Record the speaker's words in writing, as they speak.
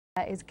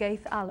Is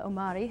Ghaith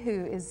al-Omari,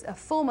 who is a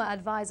former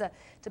advisor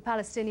to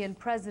Palestinian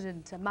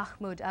President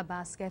Mahmoud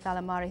Abbas. Ghaith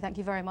al-Omari, thank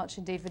you very much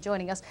indeed for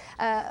joining us.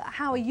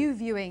 How are you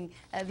viewing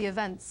the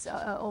events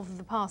of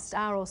the past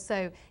hour or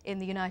so in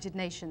the United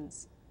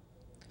Nations?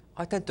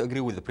 I tend to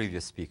agree with the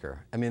previous speaker.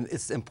 I mean,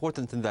 it's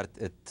important in that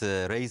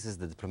it raises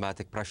the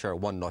diplomatic pressure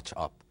one notch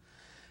up.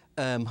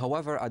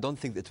 However, I don't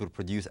think it will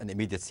produce an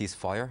immediate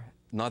ceasefire.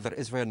 Neither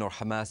Israel nor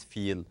Hamas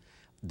feel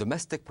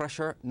domestic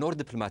pressure nor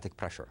diplomatic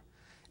pressure.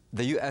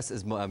 The U.S.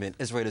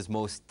 Israel is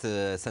most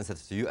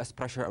sensitive to U.S.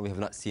 pressure, and we have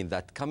not seen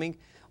that coming.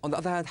 On the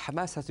other hand,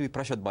 Hamas has to be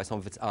pressured by some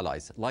of its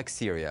allies, like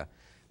Syria,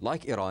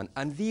 like Iran,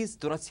 and these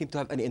do not seem to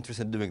have any interest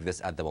in doing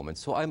this at the moment.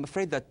 So I'm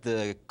afraid that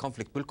the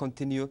conflict will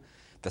continue,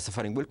 the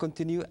suffering will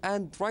continue,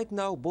 and right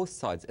now, both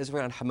sides,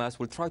 Israel and Hamas,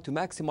 will try to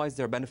maximize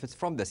their benefits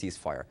from the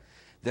ceasefire.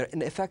 They're,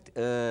 in effect,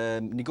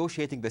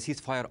 negotiating the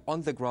ceasefire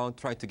on the ground,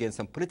 trying to gain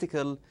some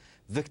political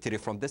victory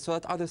from this, so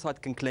that either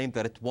side can claim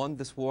that it won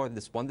this war,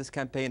 won this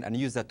campaign, and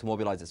use that to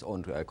mobilize its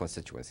own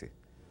constituency.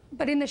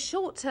 But in the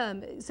short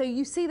term, so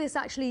you see this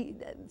actually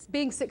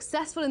being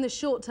successful in the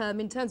short term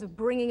in terms of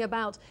bringing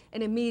about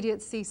an immediate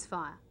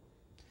ceasefire?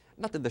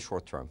 Not in the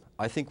short term.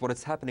 I think what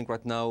is happening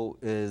right now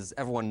is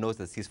everyone knows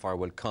that ceasefire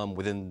will come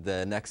within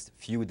the next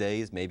few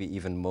days, maybe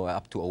even more,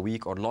 up to a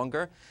week or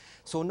longer.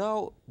 So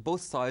now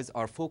both sides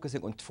are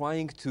focusing on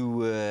trying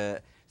to,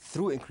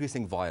 through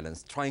increasing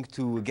violence, trying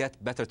to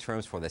get better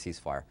terms for the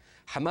ceasefire.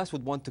 Hamas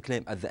would want to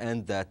claim at the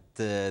end that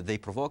they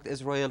provoked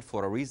Israel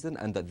for a reason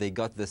and that they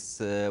got this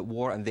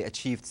war and they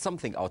achieved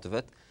something out of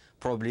it,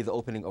 probably the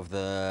opening of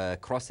the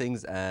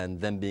crossings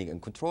and them being in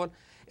control.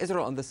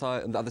 Israel on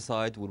the other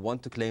side would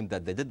want to claim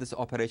that they did this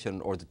operation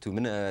in order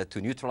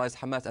to neutralize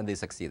Hamas, and they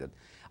succeeded.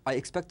 I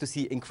expect to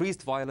see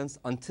increased violence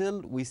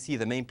until we see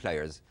the main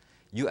players,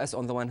 U.S.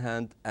 on the one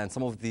hand and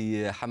some of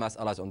the Hamas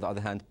allies on the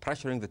other hand,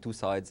 pressuring the two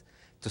sides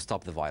to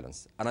stop the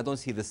violence. And I don't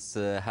see this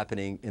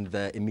happening in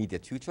the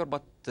immediate future,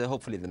 but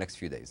hopefully in the next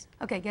few days.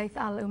 Okay, Ghaith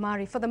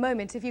al-Omari, for the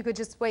moment, if you could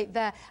just wait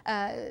there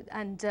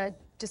and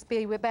just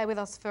bear with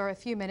us for a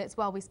few minutes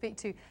while we speak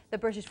to the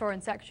British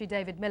Foreign Secretary,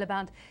 David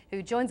Miliband,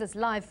 who joins us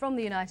live from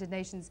the United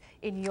Nations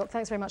in New York.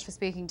 Thanks very much for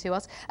speaking to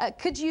us.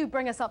 Could you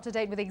bring us up to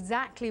date with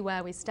exactly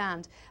where we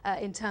stand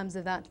in terms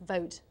of that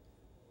vote?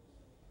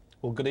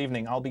 Well, good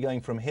evening. I'll be going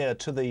from here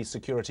to the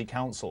Security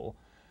Council,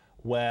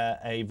 where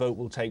a vote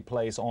will take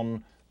place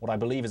on what I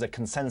believe is a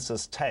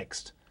consensus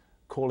text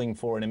calling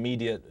for an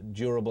immediate,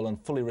 durable and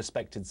fully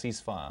respected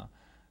ceasefire,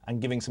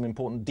 and giving some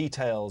important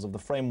details of the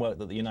framework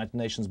that the United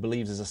Nations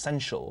believes is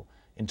essential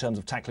in terms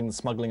of tackling the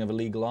smuggling of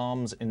illegal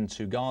arms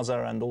into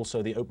Gaza and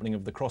also the opening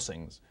of the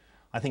crossings.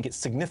 I think it's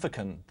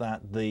significant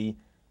that the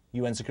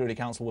UN Security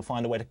Council will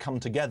find a way to come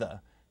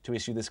together to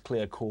issue this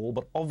clear call,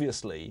 but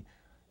obviously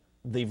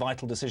the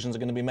vital decisions are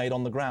going to be made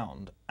on the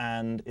ground,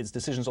 and it's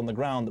decisions on the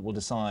ground that will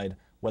decide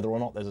whether or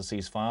not there's a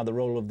ceasefire. The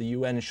role of the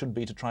UN should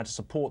be to try to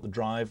support the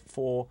drive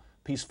for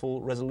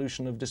peaceful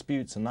resolution of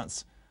disputes, and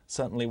that's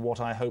certainly what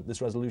I hope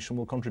this resolution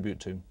will contribute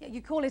to.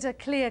 You call it a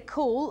clear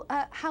call.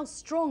 How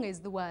strong is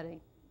the wording?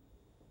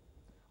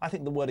 I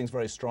think the wording's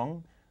very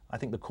strong. I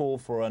think the call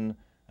for an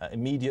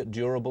immediate,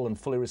 durable and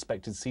fully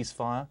respected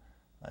ceasefire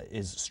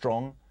is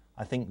strong.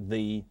 I think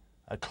the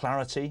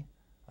clarity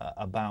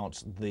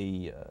about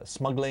the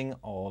smuggling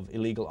of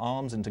illegal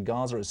arms into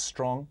Gaza is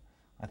strong.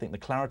 I think the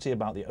clarity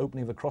about the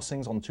opening of the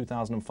crossings on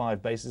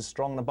 2005 basis is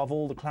strong, and above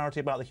all, the clarity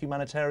about the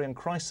humanitarian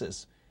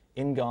crisis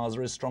in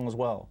Gaza is strong as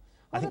well.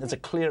 I think there's a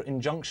clear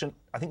injunction.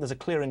 I think there's a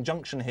clear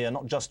injunction here,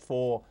 not just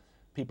for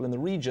people in the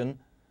region,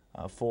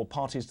 for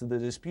parties to the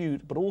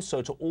dispute, but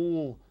also to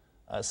all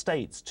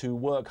states to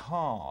work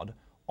hard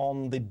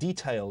on the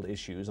detailed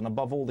issues and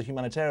above all the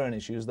humanitarian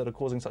issues that are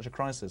causing such a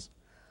crisis.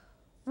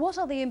 What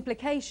are the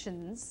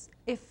implications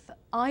if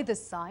either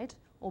side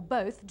or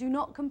both do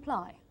not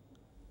comply?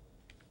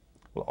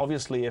 Well,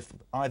 obviously, if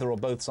either or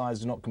both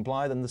sides do not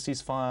comply, then the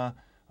ceasefire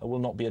will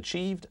not be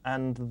achieved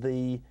and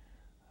the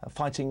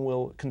fighting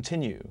will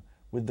continue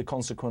with the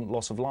consequent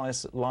loss of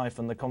life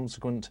and the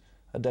consequent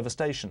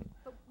devastation.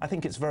 I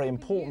think it's very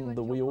important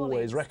that we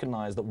always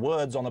recognise that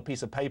words on a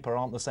piece of paper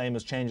aren't the same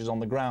as changes on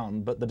the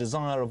ground, but the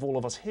desire of all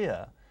of us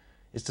here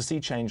is to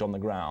see change on the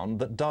ground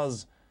that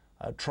does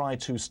try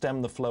to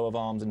stem the flow of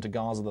arms into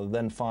Gaza that are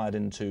then fired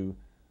into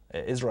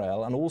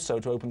Israel, and also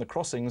to open the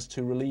crossings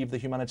to relieve the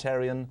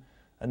humanitarian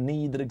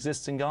need that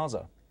exists in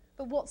Gaza.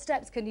 But what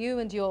steps can you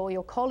and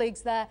your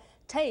colleagues there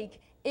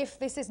take if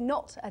this is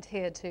not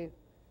adhered to?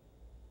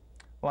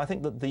 Well, I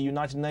think that the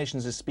United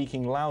Nations is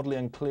speaking loudly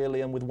and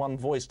clearly and with one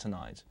voice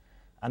tonight,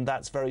 and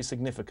that's very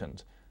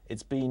significant.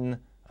 It's been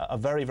a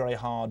very, very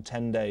hard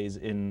 10 days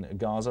in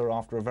Gaza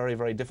after a very,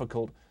 very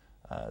difficult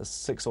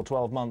 6 or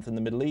 12 months in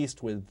the Middle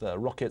East, with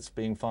rockets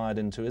being fired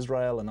into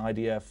Israel and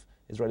IDF,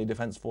 Israeli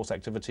Defense Force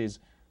activities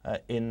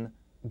in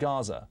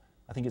Gaza.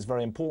 I think it's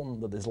very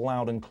important that this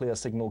loud and clear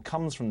signal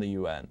comes from the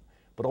UN,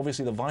 but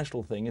obviously the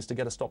vital thing is to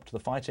get a stop to the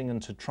fighting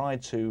and to try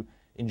to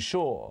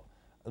ensure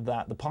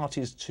that the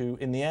parties to,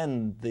 in the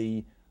end,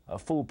 the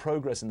full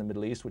progress in the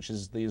Middle East, which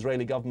is the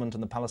Israeli government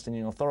and the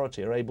Palestinian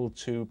Authority are able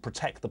to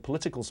protect the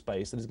political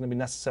space that is going to be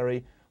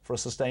necessary for a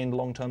sustained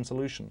long-term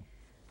solution.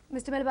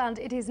 Mr. Miliband,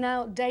 it is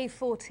now day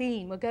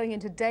 14. We're going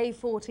into day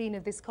 14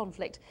 of this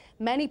conflict.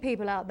 Many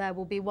people out there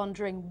will be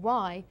wondering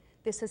why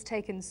this has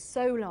taken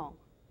so long.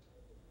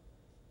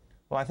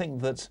 Well, I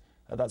think that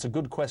that's a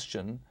good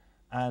question,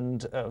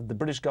 and the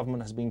British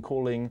government has been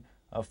calling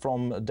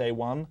from day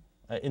one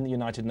in the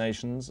United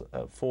Nations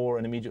for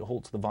an immediate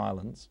halt to the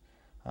violence.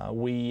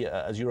 We,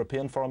 as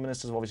European foreign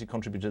ministers, have obviously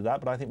contributed to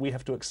that, but I think we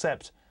have to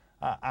accept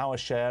our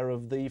share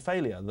of the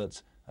failure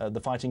that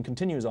the fighting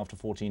continues after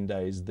 14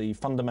 days. The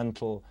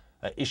fundamental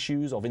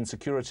issues of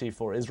insecurity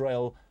for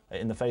Israel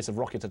in the face of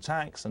rocket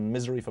attacks and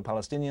misery for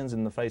Palestinians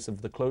in the face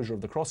of the closure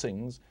of the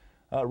crossings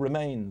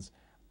remains.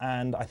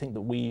 And I think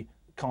that we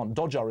can't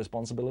dodge our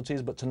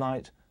responsibilities, but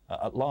tonight,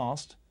 at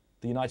last,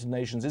 the United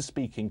Nations is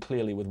speaking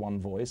clearly with one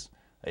voice.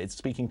 It's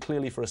speaking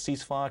clearly for a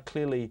ceasefire,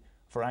 clearly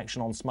for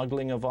action on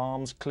smuggling of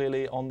arms,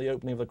 clearly on the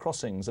opening of the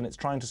crossings, and it's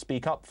trying to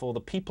speak up for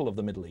the people of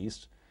the Middle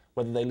East,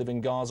 whether they live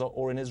in Gaza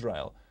or in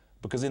Israel,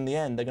 because in the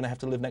end they're going to have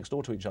to live next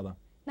door to each other.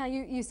 Now,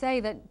 you say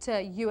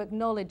that you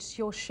acknowledge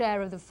your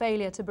share of the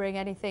failure to bring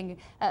anything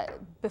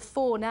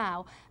before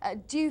now.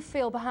 Do you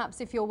feel perhaps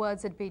if your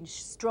words had been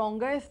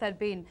stronger, if there'd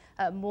been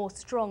more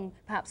strong,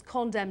 perhaps,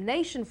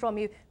 condemnation from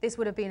you, this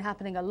would have been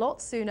happening a lot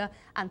sooner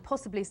and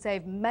possibly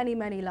saved many,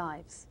 many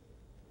lives?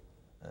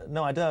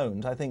 No, I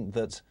don't. I think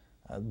that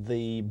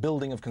the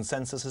building of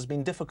consensus has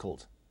been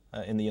difficult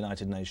in the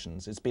United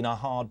Nations. It's been a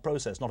hard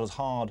process, not as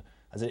hard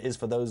as it is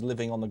for those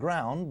living on the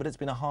ground, but it's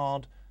been a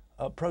hard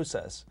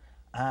process.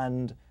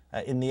 And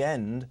in the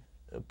end,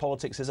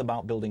 politics is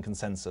about building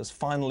consensus.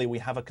 Finally, we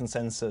have a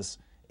consensus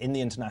in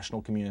the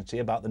international community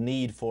about the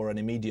need for an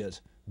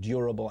immediate,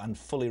 durable and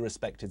fully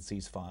respected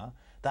ceasefire.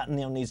 That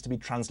now needs to be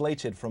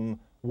translated from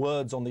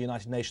words on the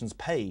United Nations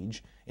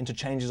page into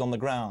changes on the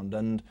ground.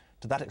 And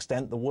to that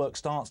extent, the work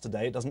starts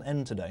today, it doesn't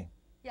end today.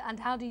 Yeah, and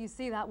how do you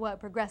see that work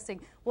progressing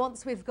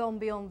once we've gone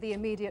beyond the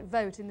immediate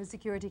vote in the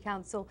Security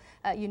Council,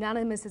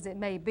 unanimous as it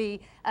may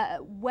be?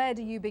 Where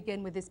do you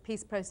begin with this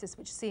peace process,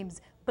 which seems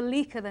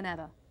bleaker than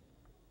ever?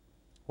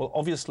 Well,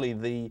 obviously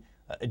the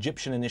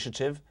Egyptian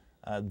initiative,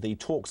 the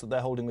talks that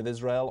they're holding with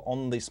Israel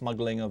on the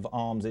smuggling of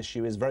arms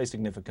issue is very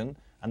significant,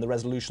 and the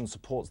resolution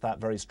supports that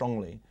very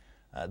strongly.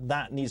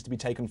 That needs to be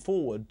taken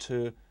forward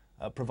to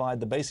provide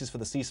the basis for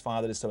the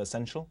ceasefire that is so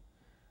essential.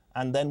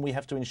 And then we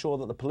have to ensure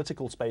that the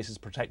political space is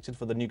protected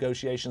for the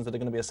negotiations that are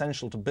going to be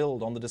essential to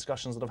build on the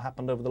discussions that have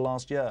happened over the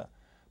last year.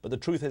 But the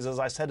truth is, as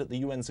I said at the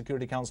UN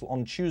Security Council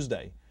on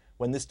Tuesday,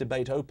 when this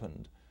debate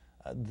opened,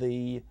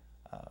 the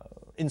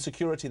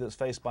insecurity that's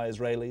faced by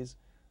Israelis,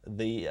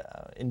 the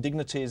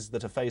indignities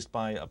that are faced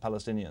by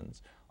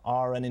Palestinians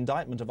are an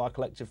indictment of our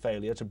collective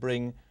failure to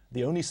bring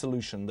the only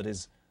solution that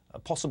is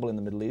possible in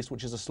the Middle East,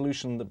 which is a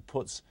solution that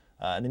puts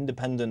an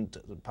independent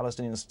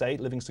Palestinian state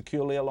living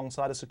securely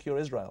alongside a secure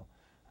Israel.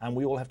 And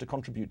we all have to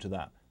contribute to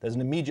that. There's an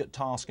immediate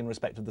task in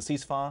respect of the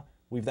ceasefire.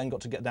 We've then got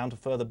to get down to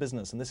further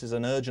business, and this is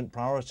an urgent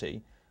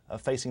priority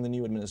facing the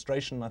new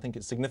administration. I think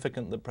it's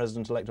significant that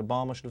President-elect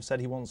Obama should have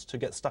said he wants to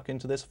get stuck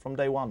into this from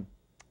day one.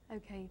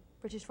 OK,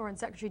 British Foreign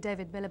Secretary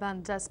David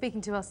Miliband speaking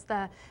to us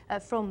there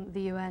from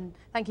the UN.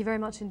 Thank you very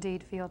much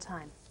indeed for your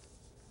time.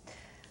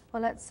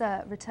 Well, let's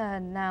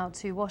return now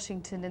to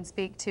Washington and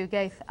speak to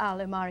Ghaith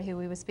al-Omari, who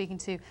we were speaking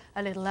to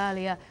a little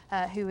earlier,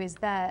 who is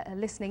there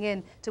listening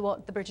in to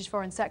what the British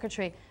Foreign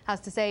Secretary has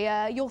to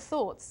say. Your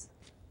thoughts?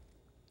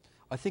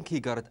 I think he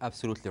got it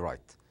absolutely right.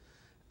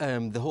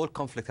 The whole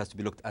conflict has to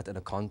be looked at in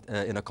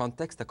a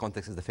context. The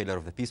context is the failure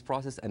of the peace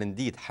process, and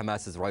indeed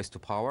Hamas's rise to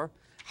power.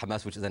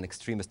 Hamas, which is an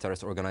extremist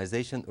terrorist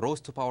organization,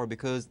 rose to power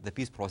because the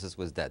peace process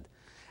was dead.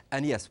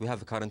 And yes, we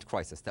have a current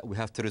crisis that we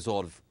have to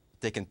resolve,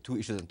 taking two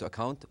issues into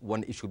account,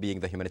 one issue being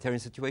the humanitarian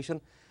situation,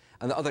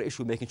 and the other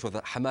issue making sure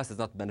that Hamas does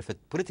not benefit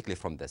politically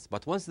from this.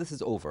 But once this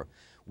is over,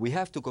 we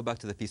have to go back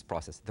to the peace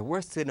process. The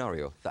worst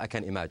scenario that I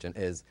can imagine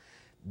is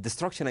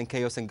destruction and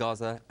chaos in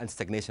Gaza and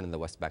stagnation in the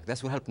West Bank.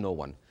 This will help no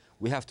one.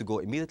 We have to go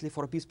immediately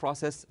for a peace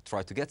process,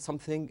 try to get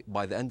something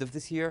by the end of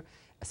this year,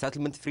 a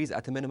settlement freeze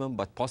at a minimum,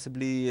 but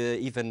possibly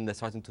even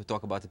starting to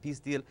talk about a peace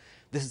deal.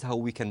 This is how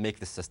we can make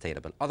this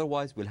sustainable.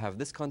 Otherwise, we'll have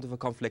this kind of a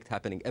conflict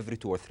happening every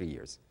 2 or 3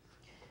 years.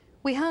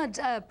 We heard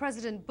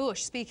President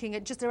Bush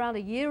speaking just around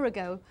a year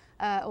ago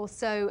or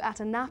so at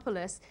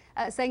Annapolis,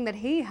 saying that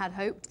he had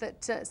hoped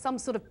that some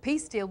sort of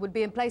peace deal would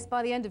be in place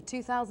by the end of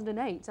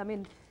 2008. I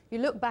mean, you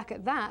look back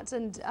at that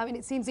and, I mean,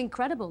 it seems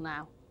incredible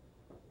now.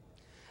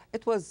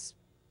 It was,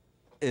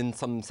 in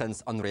some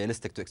sense,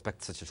 unrealistic to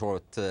expect such a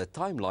short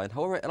timeline.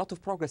 However, a lot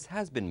of progress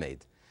has been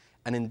made.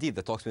 And indeed,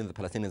 the talks between the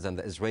Palestinians and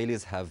the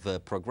Israelis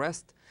have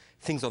progressed.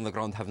 Things on the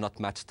ground have not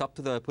matched up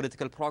to the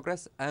political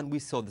progress, and we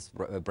saw this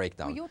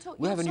breakdown. Well,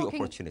 we have a new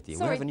opportunity.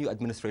 We have a new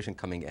administration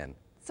coming in.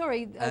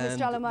 Sorry,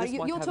 Mr. Al-Omari,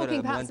 you're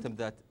talking perhaps,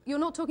 you're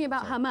not talking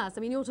about Hamas.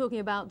 I mean, you're talking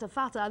about the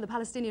Fatah and the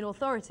Palestinian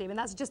Authority. I mean,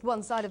 that's just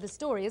one side of the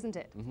story, isn't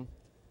it?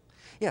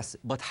 Yes,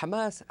 but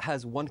Hamas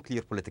has one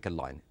clear political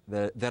line.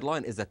 Their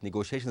line is that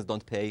negotiations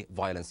don't pay,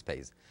 violence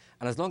pays.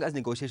 And as long as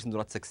negotiations do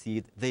not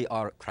succeed, they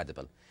are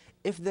credible.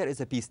 If there is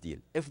a peace deal,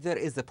 if there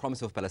is the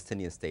promise of a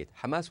Palestinian state,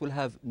 Hamas will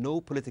have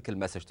no political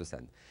message to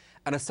send.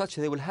 And as such,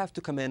 they will have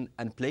to come in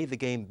and play the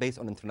game based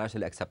on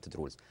internationally accepted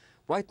rules.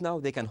 Right now,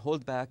 they can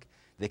hold back,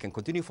 they can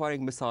continue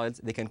firing missiles,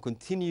 they can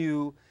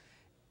continue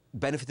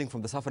benefiting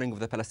from the suffering of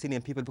the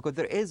Palestinian people because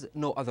there is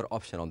no other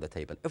option on the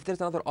table. If there's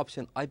another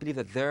option, I believe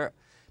that their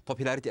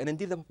popularity, and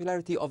indeed the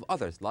popularity of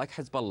others like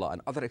Hezbollah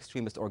and other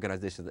extremist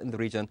organizations in the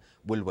region,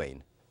 will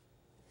wane.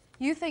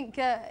 You think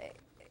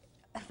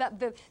that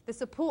the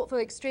support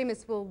for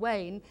extremists will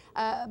wane,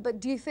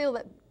 but do you feel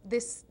that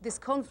this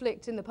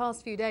conflict in the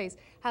past few days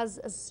has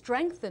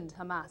strengthened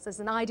Hamas as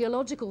an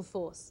ideological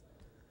force?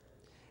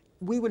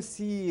 We will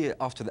see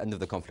after the end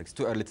of the conflict. It's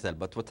too early to tell.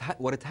 But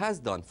what it has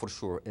done, for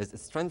sure, is it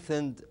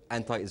strengthened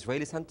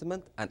anti-Israeli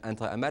sentiment and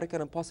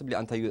anti-American and possibly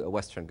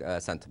anti-Western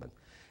sentiment.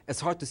 It's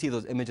hard to see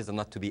those images and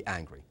not to be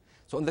angry.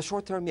 So in the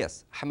short term,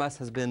 yes, Hamas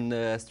has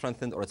been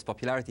strengthened or its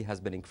popularity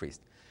has been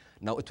increased.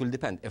 Now, it will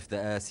depend. If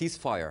the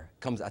ceasefire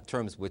comes at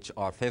terms which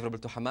are favorable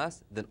to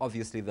Hamas, then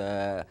obviously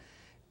the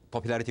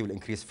popularity will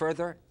increase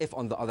further. If,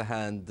 on the other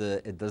hand,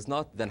 it does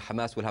not, then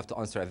Hamas will have to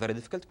answer a very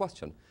difficult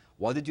question.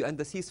 Why did you end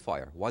the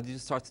ceasefire? Why did you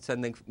start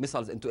sending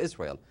missiles into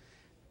Israel?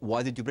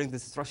 Why did you bring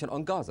this destruction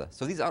on Gaza?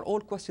 So these are all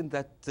questions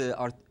that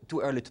are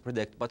too early to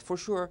predict. But for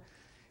sure,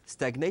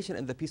 stagnation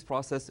in the peace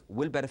process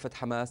will benefit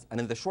Hamas. And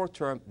in the short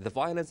term, the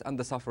violence and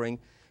the suffering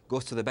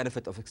goes to the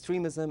benefit of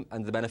extremism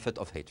and the benefit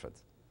of hatred.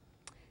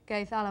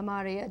 Ghaith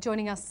al-Omari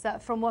joining us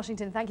from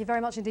Washington. Thank you very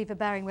much indeed for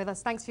bearing with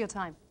us. Thanks for your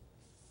time.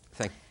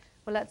 Thank you.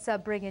 Well, let's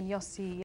bring in Yossi.